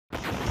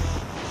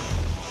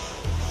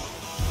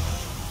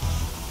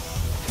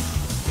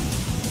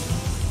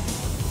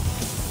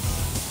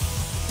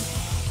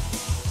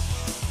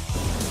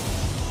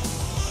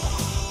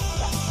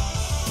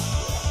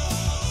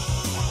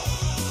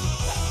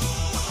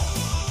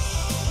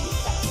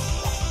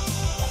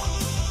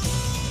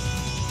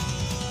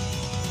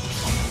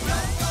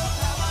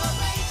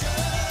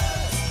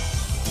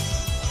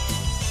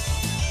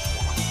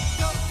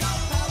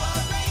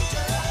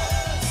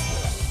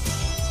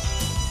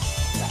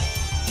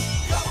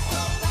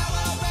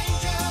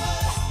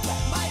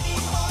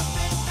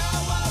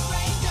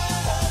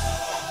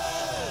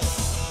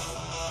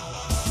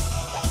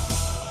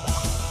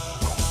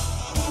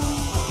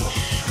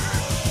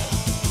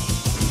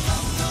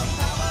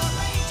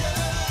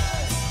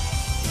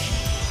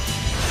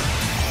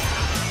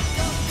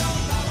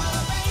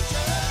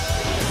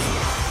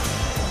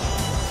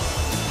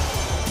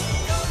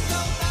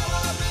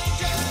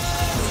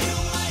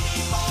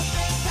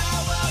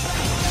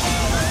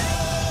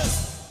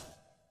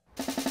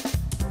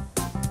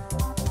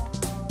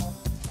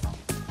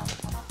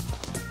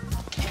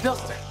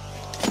Bilster,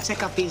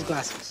 check out these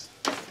glasses.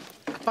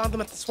 I found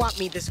them at the swap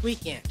meet this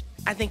weekend.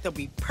 I think they'll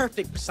be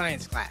perfect for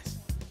science class.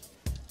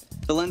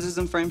 The lenses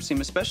and frames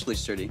seem especially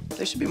sturdy.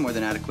 They should be more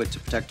than adequate to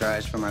protect our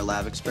eyes from our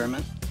lab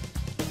experiment.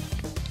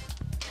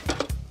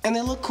 And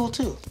they look cool,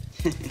 too.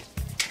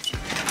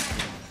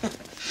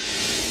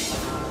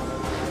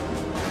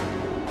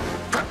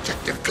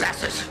 Protective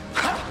glasses?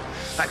 Ha!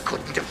 I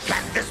couldn't have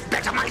planned this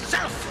better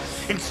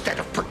myself. Instead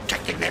of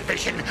protecting their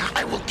vision,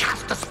 I will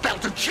cast a spell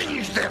to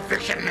change their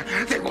vision.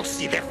 They will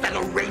see their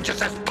fellow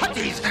Rangers as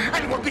putties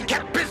and will be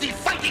kept busy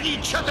fighting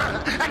each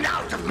other and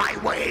out of my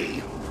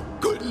way.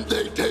 Couldn't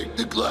they take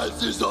the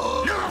glasses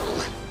off?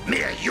 No!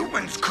 Mere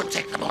humans could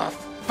take them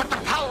off. But the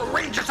Power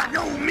Rangers are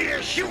no mere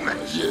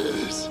humans.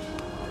 Yes.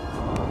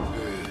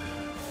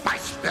 My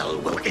spell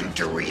will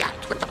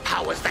interreact with the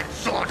powers that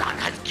Zordon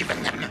has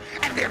given them,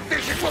 and their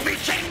vision will be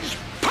changed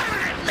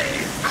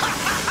permanently!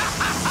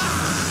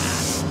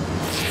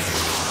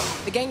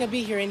 The gang will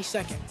be here any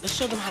second. Let's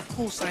show them how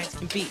cool science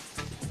can be.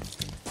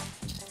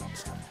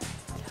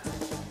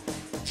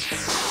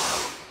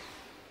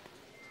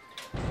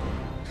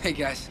 Hey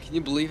guys, can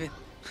you believe it?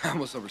 I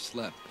almost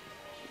overslept.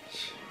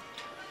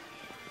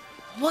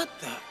 What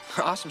the?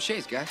 Awesome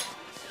shades, guys.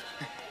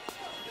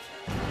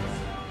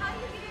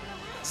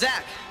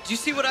 Zach, do you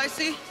see what I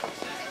see?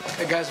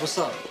 Hey guys, what's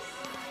up?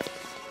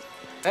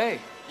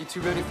 Hey, you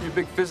two ready for your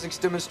big physics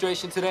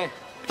demonstration today?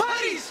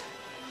 Putties!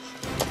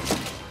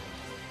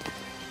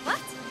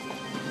 What?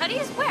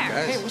 Putties where?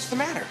 Guys. Hey, what's the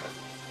matter?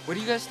 What are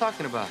you guys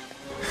talking about?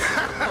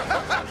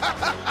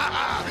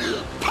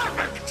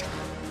 Perfect!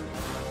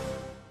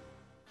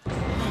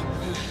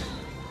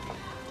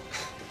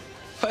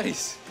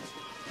 Putties?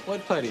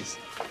 What putties?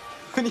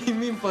 What do you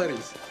mean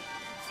putties?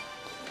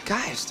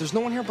 Guys, there's no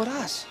one here but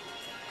us.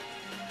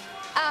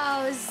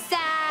 Oh,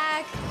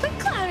 Zach, quit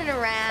clowning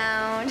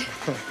around.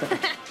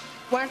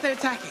 Why aren't they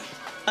attacking?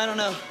 I don't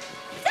know.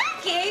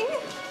 Attacking?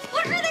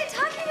 What are they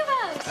talking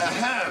about?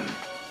 Ahem.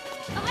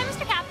 Oh, hi,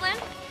 Mr. Kaplan.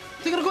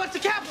 They're gonna go after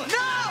Kaplan!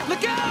 No!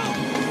 Let go!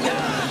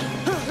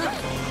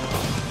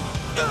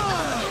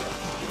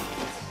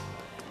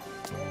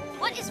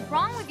 What is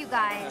wrong with you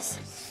guys?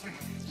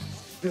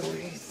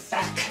 Billy,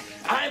 Zach,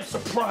 I'm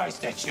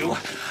surprised at you.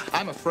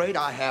 I'm afraid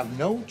I have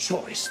no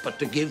choice but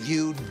to give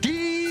you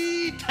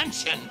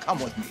detention. Come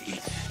with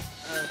me.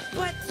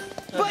 But,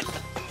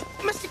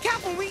 Mr.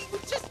 Kaplan, we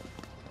just...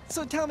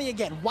 So tell me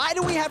again, why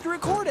do we have to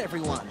record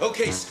everyone?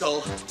 Okay,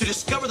 Skull. To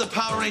discover the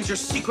Power Rangers'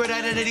 secret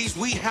identities,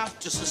 we have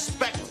to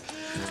suspect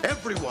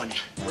everyone.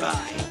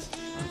 Right.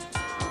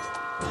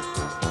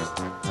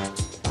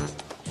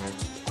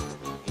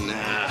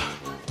 Nah.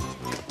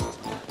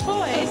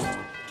 Boys,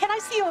 can I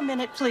see you a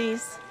minute,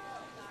 please?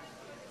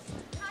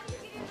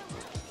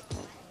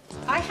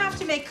 I have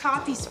to make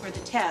copies for the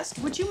test.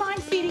 Would you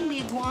mind feeding the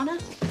iguana?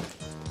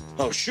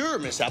 Oh, sure,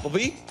 Miss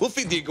Appleby. We'll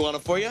feed the iguana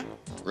for you.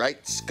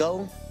 Right,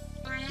 Skull?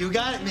 You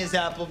got it, Miss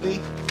Appleby.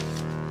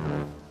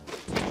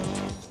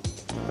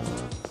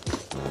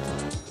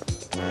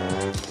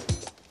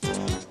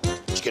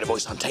 Did you get a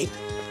voice on tape?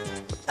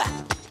 That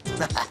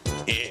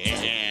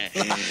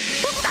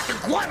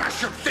iguana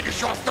should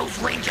finish off those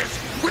Rangers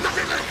with a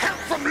little help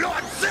from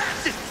Lord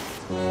Zedd!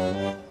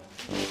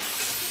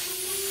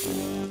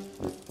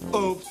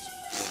 Oops.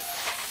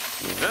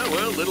 Oh,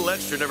 well, a little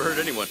extra never hurt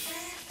anyone.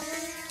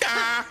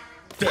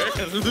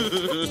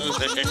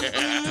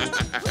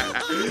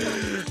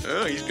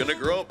 Oh, he's gonna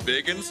grow up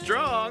big and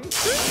strong.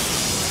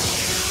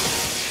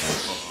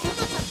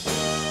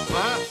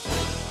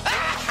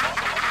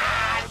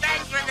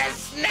 Thanks for the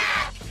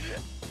snack!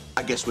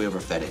 I guess we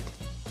overfed it.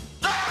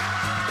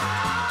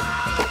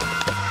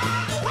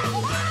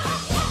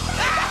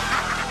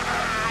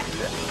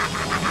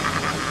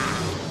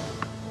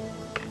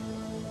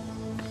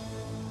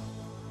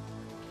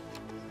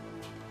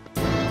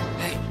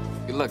 Hey,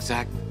 good luck,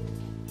 Zach.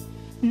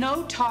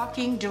 No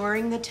talking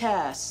during the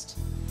test.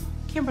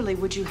 Kimberly,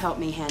 would you help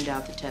me hand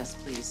out the test,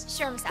 please?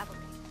 Sure, Miss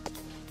Appleby.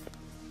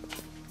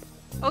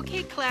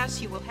 Okay,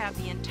 class, you will have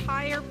the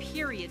entire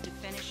period to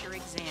finish your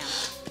exam.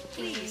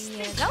 Please Here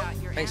you think go.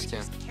 about your Thanks,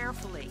 answers Kim.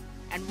 carefully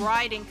and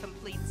write in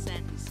complete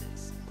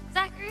sentences.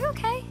 Zach, are you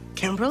okay?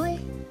 Kimberly?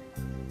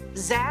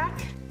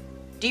 Zach,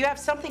 do you have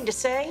something to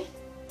say?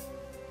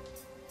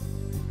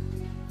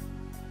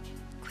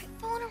 Quit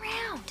fooling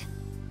around.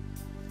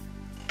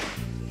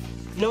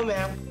 No,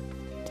 ma'am.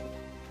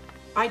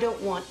 I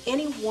don't want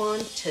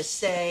anyone to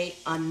say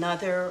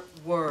another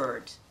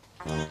word.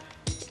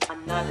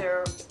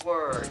 Another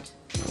word.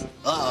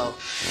 Uh-oh.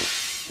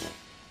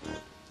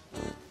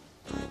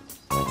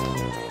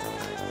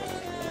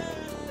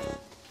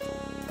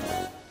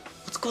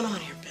 What's going on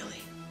here,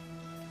 Billy?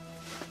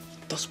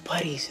 Those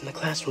putties in the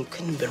classroom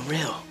couldn't have been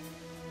real.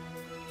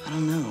 I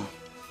don't know.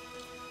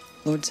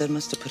 Lord Zedd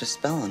must have put a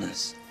spell on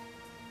us.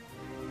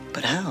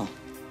 But how?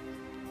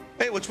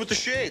 Hey, what's with the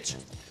shades?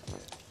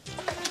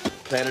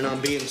 Planning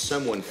on being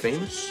someone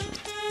famous?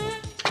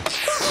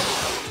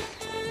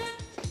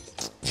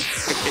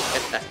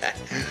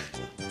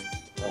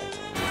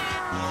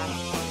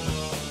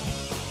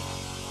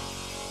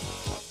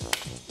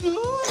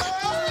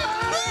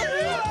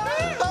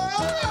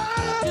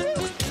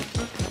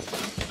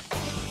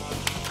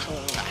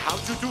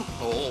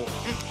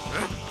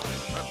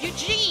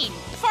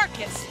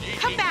 Marcus,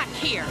 come back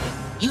here.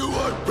 You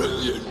are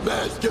brilliant,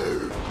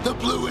 Master. The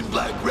blue and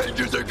black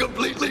Rangers are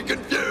completely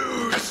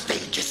confused. The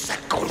stage is set,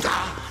 Golda.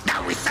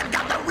 Now we send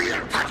out the real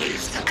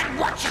putties and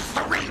watch as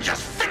the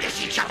Rangers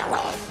finish each other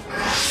off.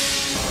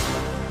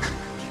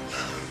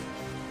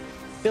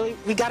 Billy,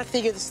 we gotta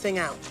figure this thing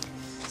out.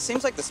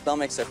 Seems like the spell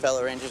makes their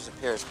fellow Rangers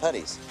appear as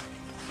putties.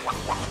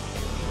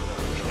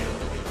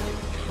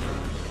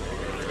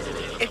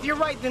 If you're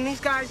right, then these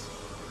guys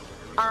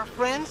are our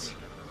friends?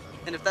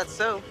 And if that's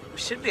so, we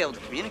should be able to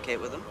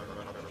communicate with them.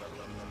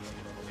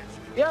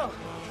 Yo,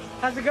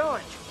 how's it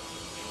going?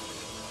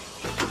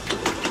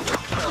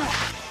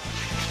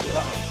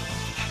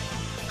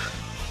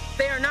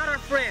 They are not our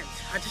friends.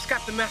 I just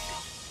got the message.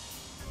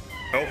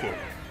 Alpha,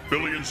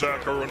 Billy and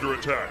Zach are under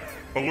attack.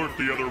 Alert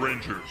the other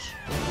Rangers.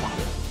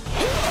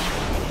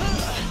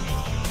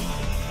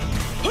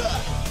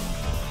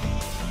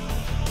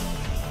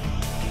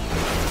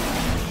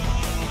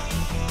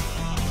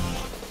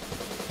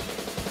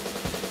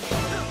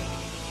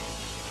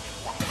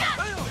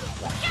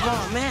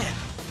 Oh, man.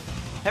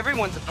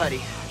 Everyone's a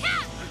putty.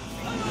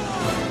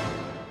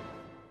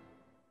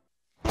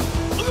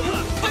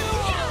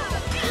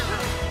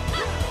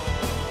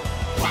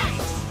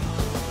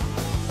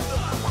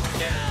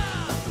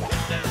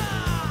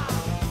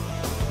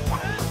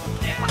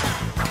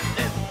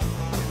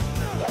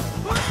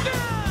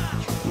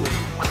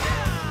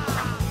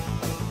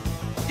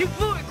 You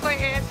blew it,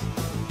 Clayhead.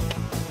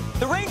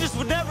 The Rangers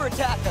would never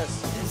attack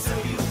us. And so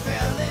you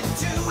fell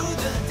into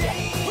the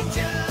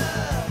danger.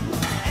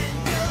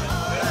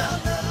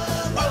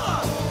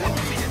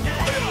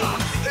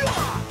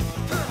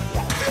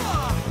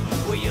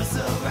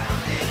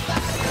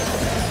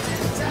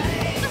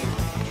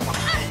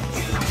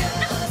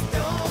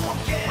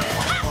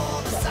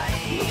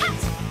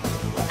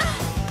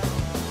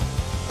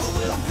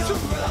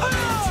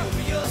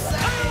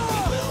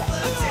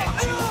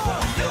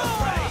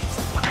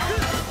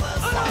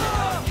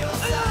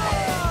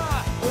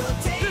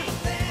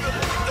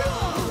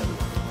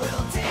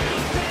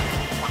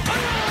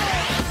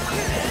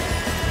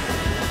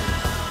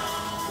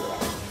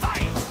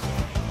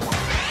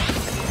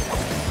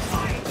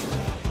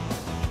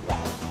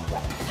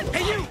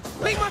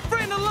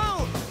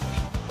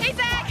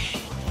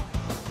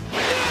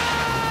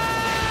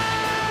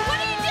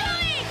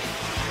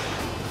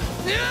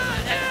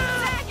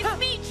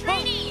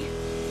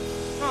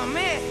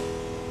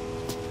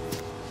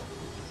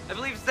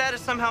 Zedd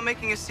is somehow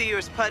making us see you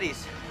as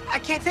putties. I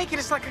can't take it.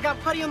 It's like I got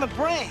putty on the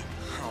brain.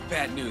 Oh,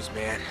 bad news,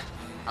 man.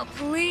 Oh,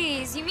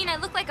 please. You mean I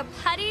look like a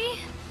putty?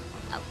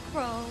 Oh,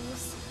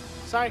 gross.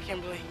 Sorry,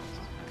 Kimberly.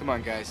 Come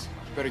on, guys.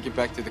 You better get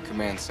back to the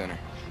command center.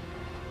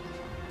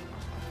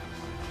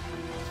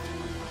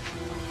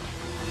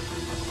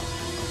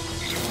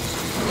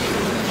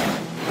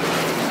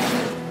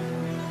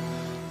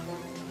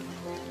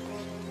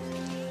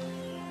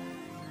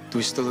 Do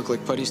we still look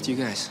like putties to you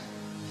guys?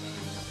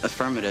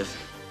 Affirmative.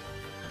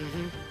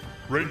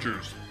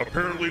 Rangers,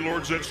 apparently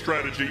Lord Zedd's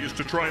strategy is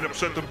to try and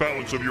upset the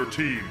balance of your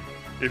team.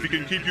 If he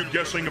can keep you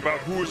guessing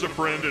about who is a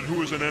friend and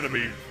who is an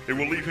enemy, it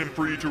will leave him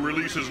free to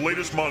release his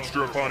latest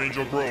monster upon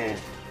Angel Grove,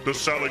 the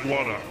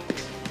Saliguana.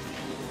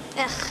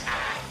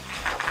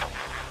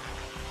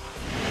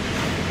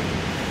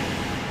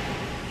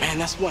 Man,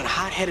 that's one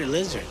hot-headed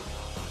lizard.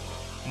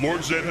 Lord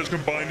Zedd has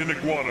combined an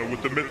iguana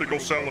with the mythical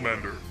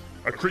salamander,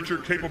 a creature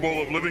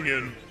capable of living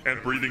in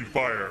and breathing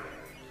fire.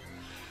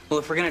 Well,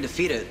 if we're gonna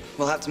defeat it,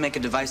 we'll have to make a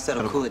device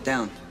that'll cool it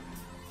down.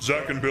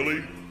 Zach and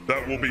Billy,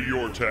 that will be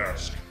your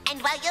task.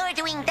 And while you're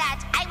doing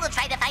that, I will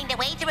try to find a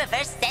way to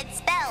reverse Zedd's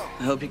spell.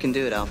 I hope you can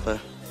do it, Alpha.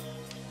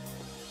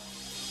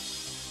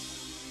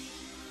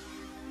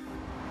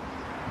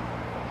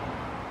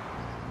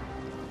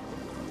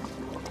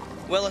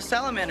 Well, a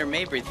salamander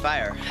may breathe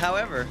fire.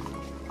 However,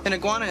 an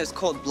iguana is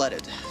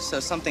cold-blooded,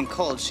 so something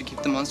cold should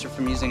keep the monster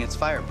from using its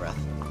fire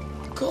breath.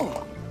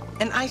 Cool.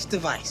 An ice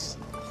device.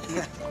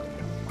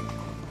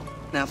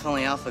 Now, if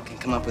only Alpha can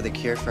come up with a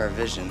cure for our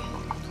vision.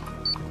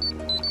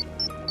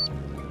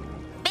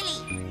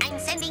 Billy, I'm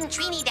sending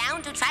Trini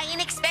down to try an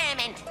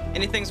experiment.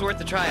 Anything's worth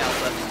a try,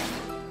 Alpha.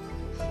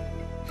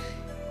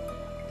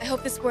 I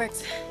hope this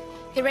works.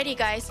 Get ready,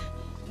 guys.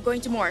 I'm going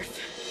to morph.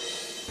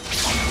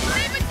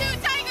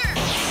 Saber-tooth tiger!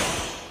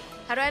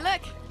 How do I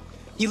look?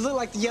 You look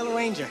like the Yellow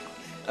Ranger.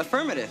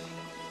 Affirmative.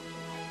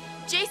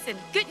 Jason,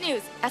 good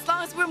news. As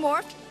long as we're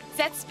morphed,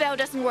 Zedd's spell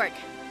doesn't work.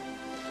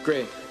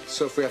 Great.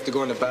 So if we have to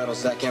go into battle,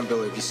 Zach and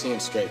Billy will be seeing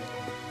straight.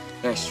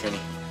 Thanks, Trini.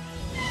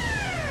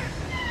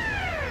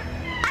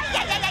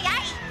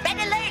 Red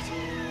alert!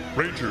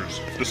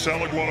 Rangers, the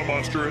Saliguana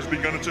monster has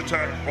begun its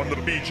attack on the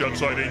beach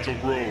outside Angel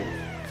Grove.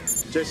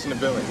 Jason and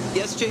Billy.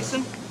 Yes,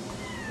 Jason?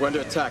 We're under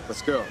attack.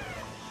 Let's go.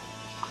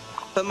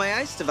 But my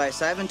ice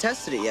device, I haven't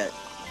tested it yet.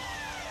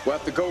 We'll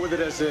have to go with it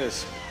as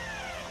is.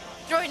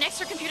 Throw an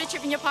extra computer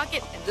chip in your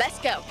pocket and let's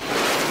go.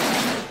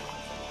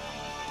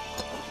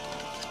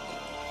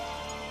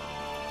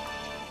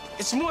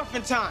 It's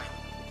morphin' time.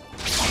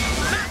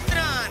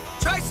 Mastodon!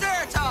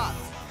 Triceratops!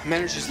 My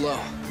energy's low.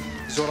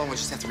 Zordon will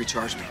just have to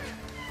recharge me.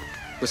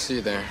 We'll see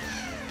you there.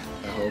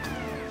 I hope.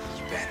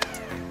 You bet.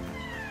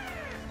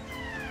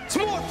 It's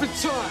Morphin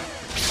time!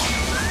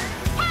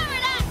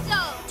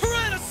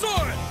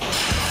 Tyrannosaurus!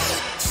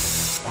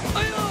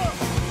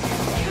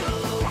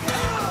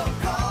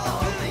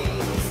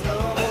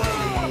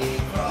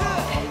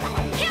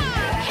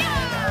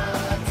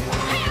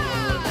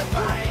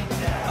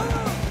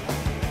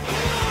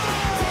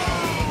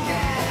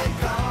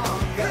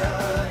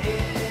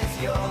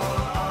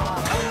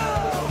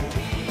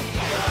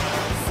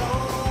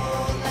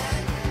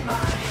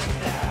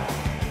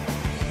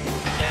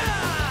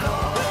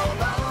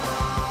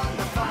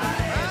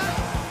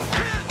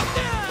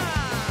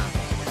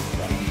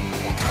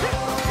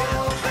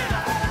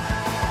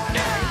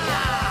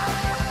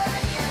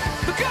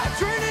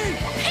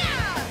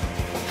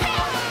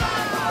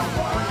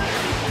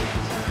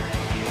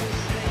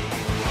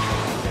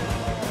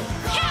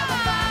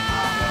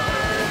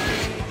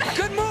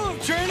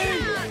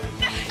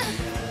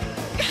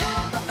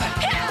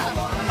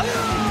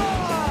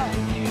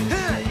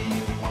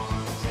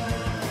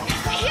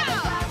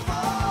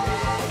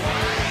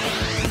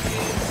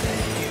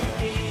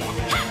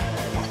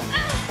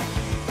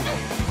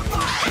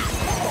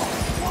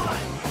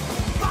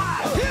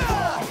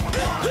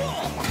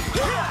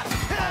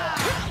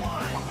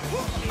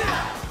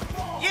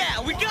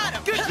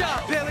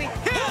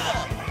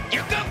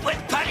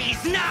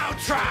 Now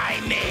try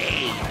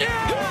me!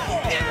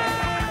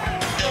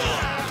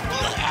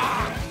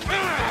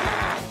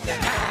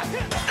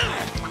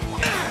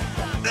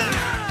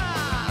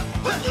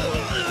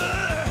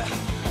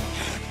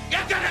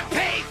 You're gonna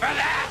pay for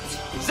that!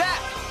 Zach,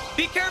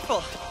 be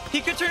careful.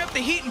 He could turn up the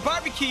heat and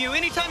barbecue you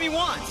anytime he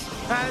wants.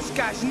 This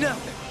guy's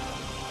nothing.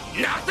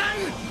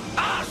 Nothing?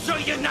 I'll show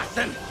you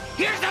nothing!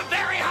 Here's a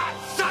very hot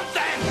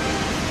something!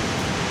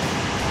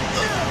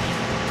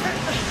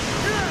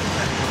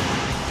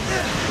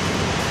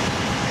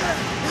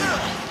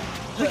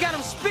 We got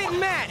him spitting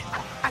mad.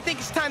 I think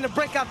it's time to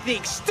break out the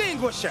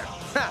extinguisher.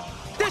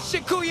 This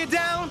should cool you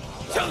down.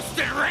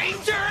 Toasted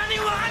Ranger,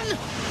 anyone?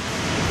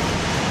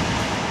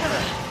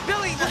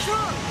 Billy, what's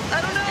wrong? I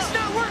don't know. It's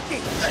not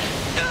working.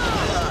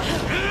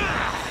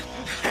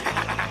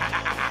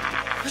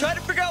 Try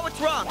to figure out what's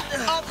wrong.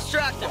 I'll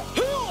distract him.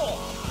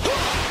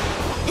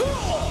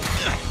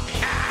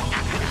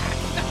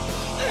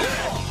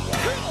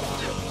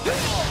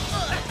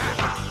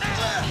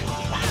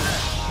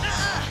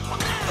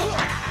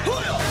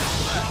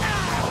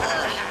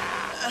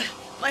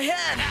 My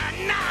head!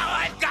 Now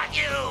I've got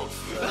you!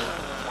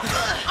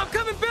 I'm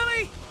coming,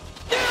 Billy!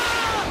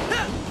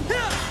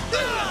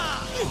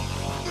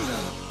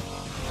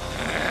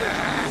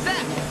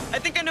 Zach, I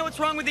think I know what's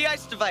wrong with the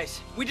ice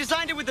device. We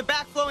designed it with the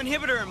backflow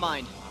inhibitor in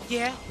mind.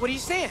 Yeah? What are you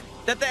saying?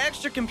 That the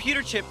extra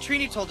computer chip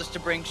Trini told us to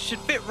bring should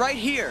fit right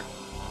here.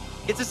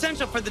 It's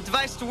essential for the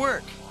device to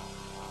work.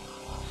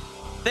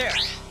 There,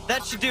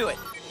 that should do it.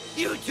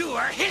 You two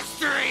are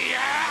history!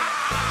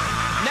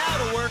 Now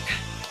to work.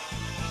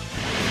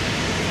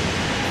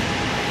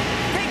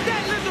 Take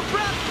that, little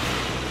brother!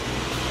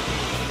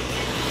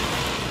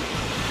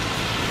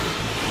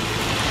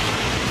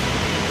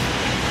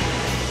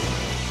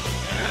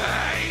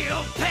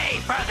 You'll pay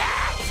for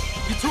that!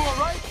 You two all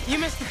right? You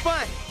missed the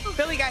fun.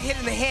 Billy got hit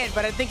in the head,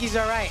 but I think he's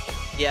all right.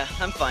 Yeah,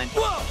 I'm fine.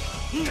 Whoa!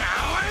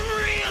 Now I'm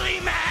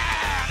really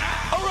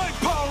mad! All right,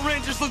 Power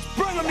Rangers, let's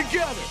bring them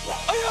together!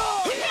 Power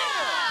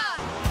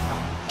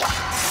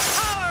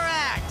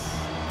Axe!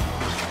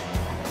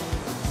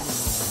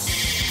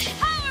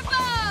 Power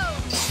Bow!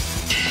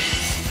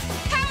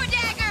 Power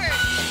Dagger!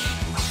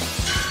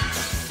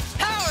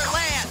 Power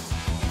Lance!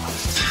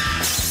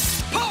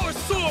 Power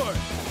Sword!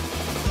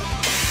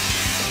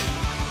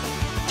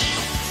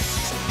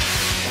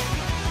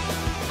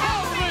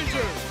 Power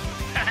Rangers!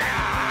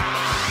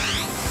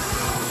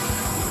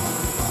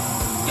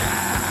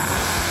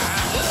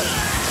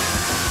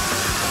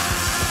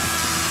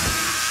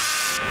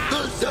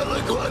 The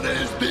Iguana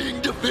is being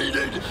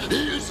defeated.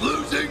 He is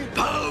losing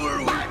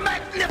power. My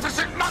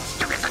magnificent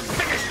monster isn't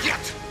finished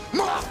yet!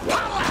 More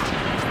power!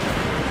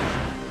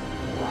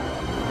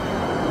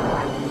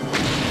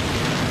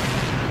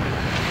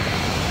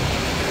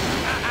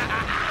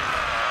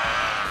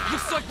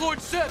 Looks like Lord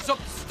Zedd's up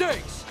the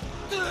stakes.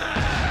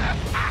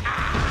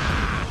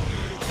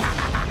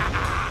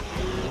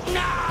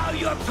 Now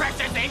your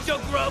precious Angel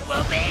Grove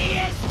will be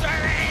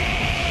history!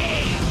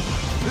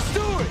 Let's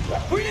do it!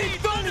 We need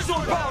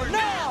Thunderzord power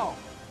now!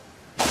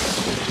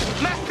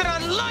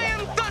 Mastodon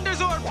Lion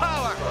Thunderzord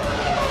power!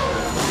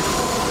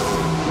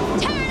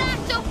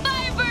 Pterodactyl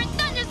Firebird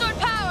Thunderzord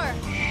power!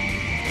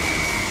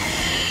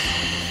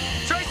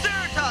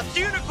 Triceratops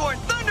Unicorn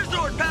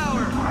Thunderzord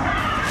power!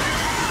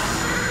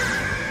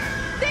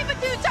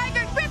 Saber-tooth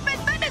Tiger Griffin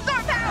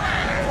Thunderzord power!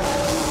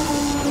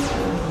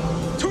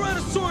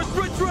 Tyrannosaurus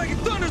Red Dragon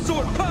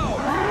Thunderzord power!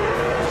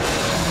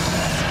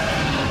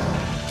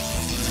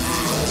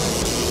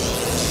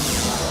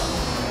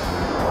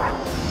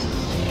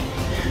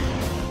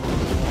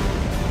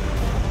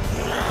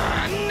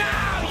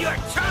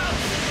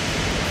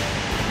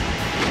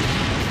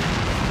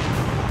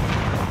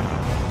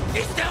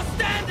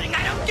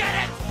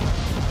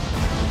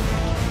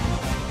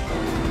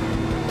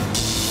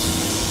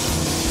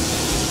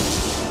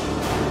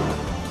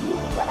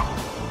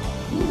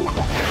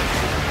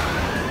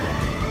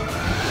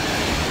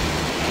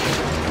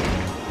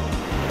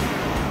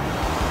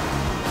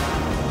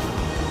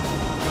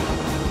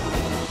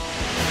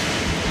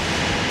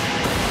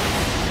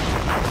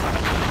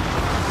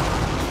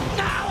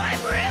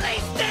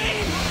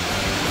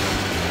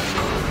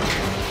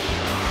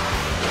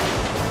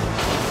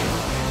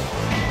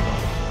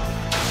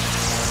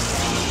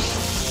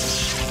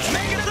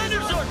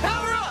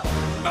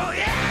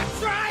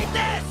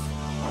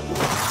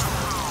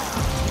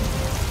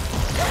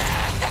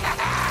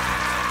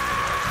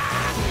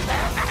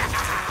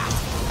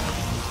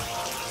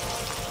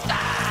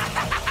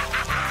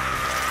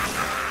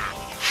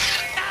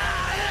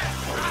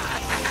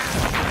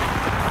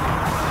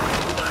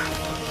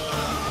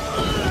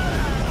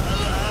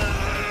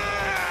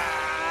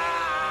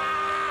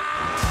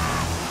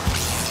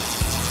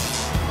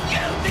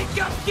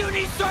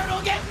 Shiny sword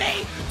will get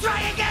me!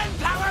 Try again,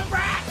 Power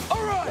Brat!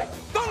 All right,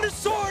 Thunder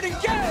Sword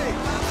engage!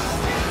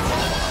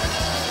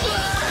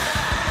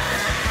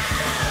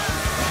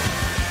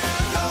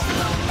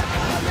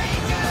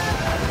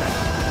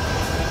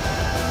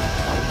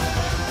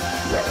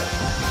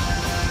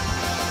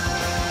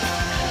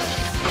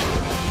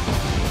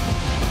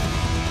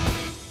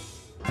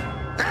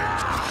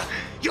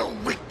 Your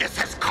weakness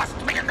has cost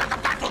me another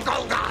battle,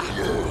 Golda!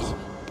 Yes.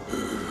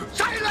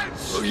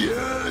 Silence! Oh,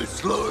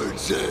 yes, Lord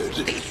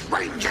Zedd. These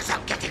Rangers are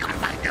getting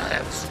on my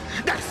nerves.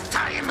 Next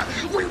time,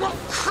 we will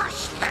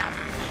crush them!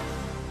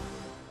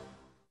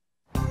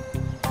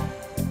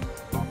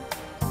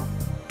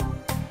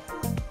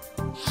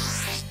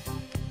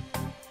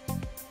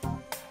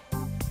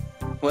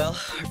 Well,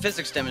 our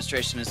physics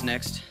demonstration is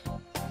next.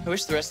 I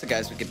wish the rest of the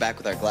guys would get back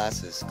with our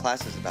glasses.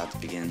 Class is about to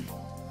begin.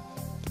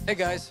 Hey,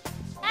 guys.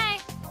 Hey.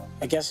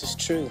 I guess it's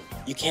true.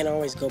 You can't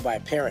always go by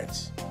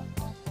appearance.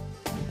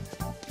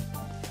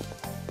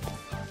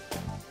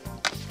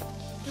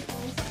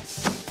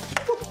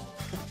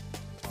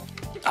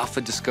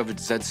 Alpha discovered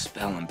Zedd's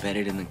spell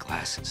embedded in the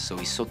glasses, so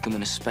he soaked them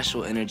in a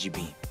special energy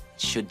beam.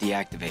 It should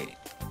deactivate it.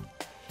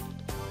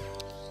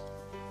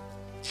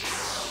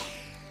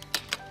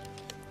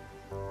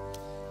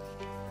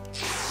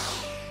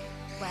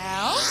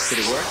 Well? Did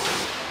it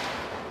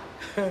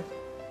work?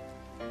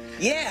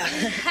 Yeah!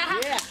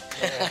 Yeah!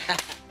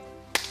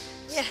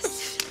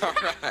 Yes. All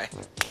right.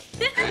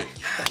 Hey,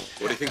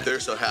 what do you think they're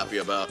so happy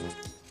about?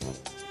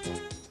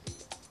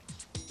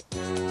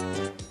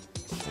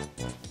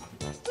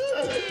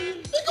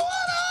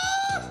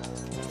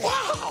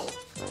 Wow!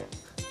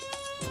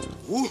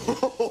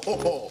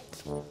 Whoa!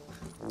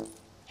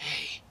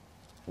 Hey,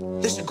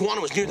 this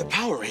iguana was near the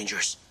Power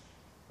Rangers.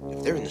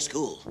 If they're in the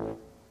school,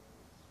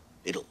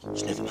 it'll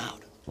sniff them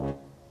out.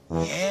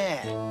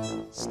 Yeah,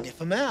 sniff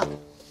them out.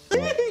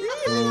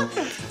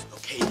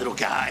 Okay, little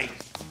guy.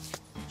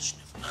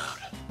 Sniff them out.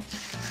 All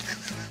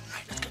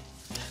right, let's go.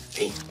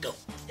 Hey, go.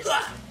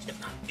 Sniff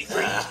them out. Be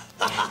free.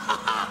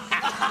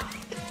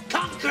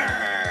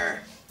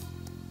 Conquer!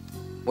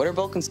 What are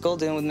Bulk and Skull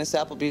doing with Miss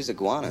Appleby's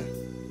iguana?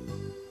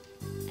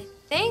 I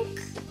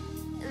think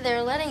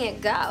they're letting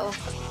it go.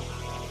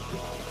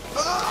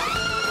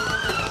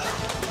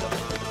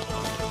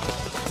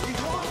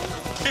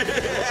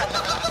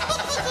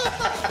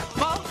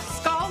 Bulk,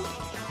 Skull,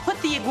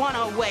 put the iguana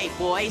away,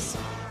 boys.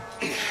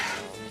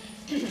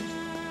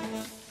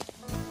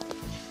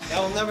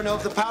 Now we'll never know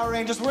if the Power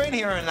Rangers were in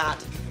here or not.